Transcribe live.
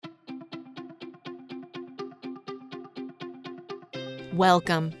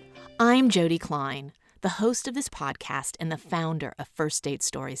Welcome. I'm Jody Klein, the host of this podcast and the founder of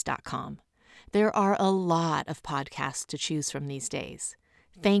FirstDateStories.com. There are a lot of podcasts to choose from these days.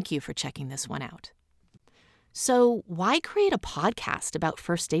 Thank you for checking this one out. So, why create a podcast about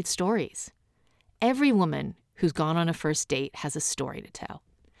first date stories? Every woman who's gone on a first date has a story to tell.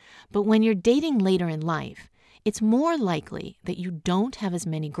 But when you're dating later in life, it's more likely that you don't have as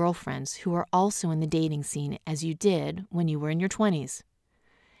many girlfriends who are also in the dating scene as you did when you were in your 20s.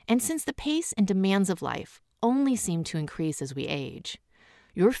 And since the pace and demands of life only seem to increase as we age,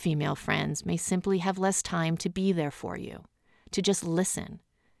 your female friends may simply have less time to be there for you, to just listen,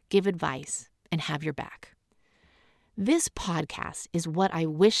 give advice, and have your back. This podcast is what I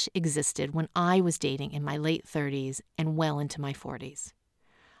wish existed when I was dating in my late 30s and well into my 40s.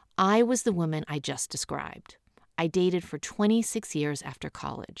 I was the woman I just described. I dated for 26 years after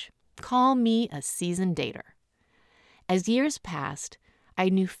college. Call me a seasoned dater. As years passed, I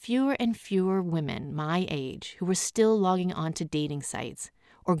knew fewer and fewer women my age who were still logging on to dating sites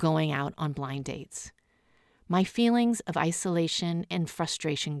or going out on blind dates. My feelings of isolation and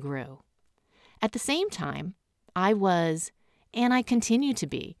frustration grew. At the same time, I was, and I continue to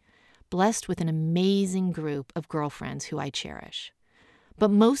be, blessed with an amazing group of girlfriends who I cherish. But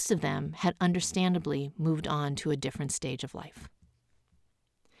most of them had understandably moved on to a different stage of life.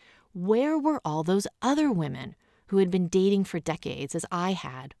 Where were all those other women who had been dating for decades as I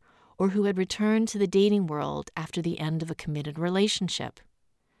had, or who had returned to the dating world after the end of a committed relationship?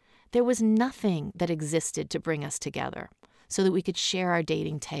 There was nothing that existed to bring us together so that we could share our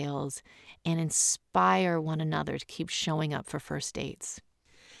dating tales and inspire one another to keep showing up for first dates.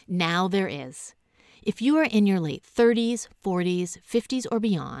 Now there is. If you are in your late 30s, 40s, 50s, or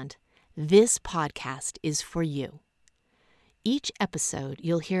beyond, this podcast is for you. Each episode,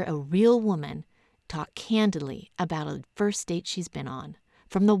 you'll hear a real woman talk candidly about a first date she's been on,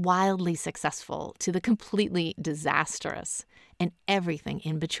 from the wildly successful to the completely disastrous, and everything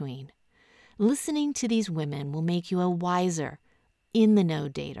in between. Listening to these women will make you a wiser, in-the-know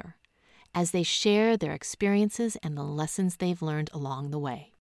dater as they share their experiences and the lessons they've learned along the way.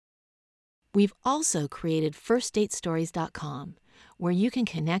 We've also created FirstDateStories.com, where you can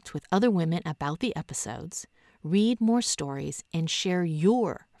connect with other women about the episodes, read more stories, and share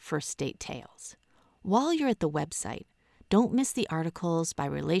your first date tales. While you're at the website, don't miss the articles by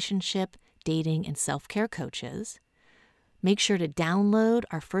relationship, dating, and self-care coaches. Make sure to download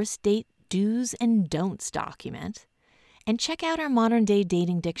our first date do's and don'ts document, and check out our modern day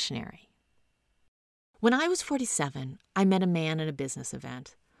dating dictionary. When I was 47, I met a man at a business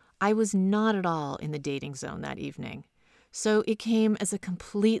event. I was not at all in the dating zone that evening, so it came as a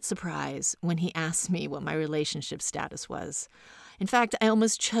complete surprise when he asked me what my relationship status was. In fact, I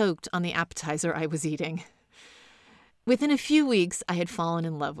almost choked on the appetizer I was eating. Within a few weeks, I had fallen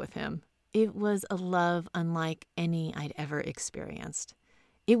in love with him. It was a love unlike any I'd ever experienced.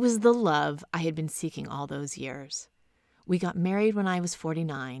 It was the love I had been seeking all those years. We got married when I was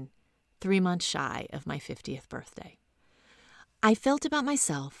 49, 3 months shy of my 50th birthday. I felt about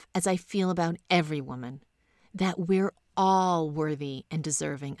myself as I feel about every woman, that we're all worthy and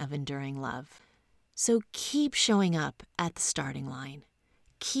deserving of enduring love. So keep showing up at the starting line.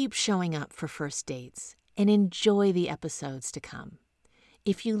 Keep showing up for first dates and enjoy the episodes to come.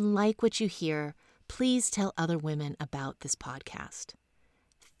 If you like what you hear, please tell other women about this podcast.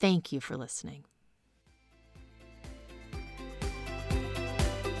 Thank you for listening.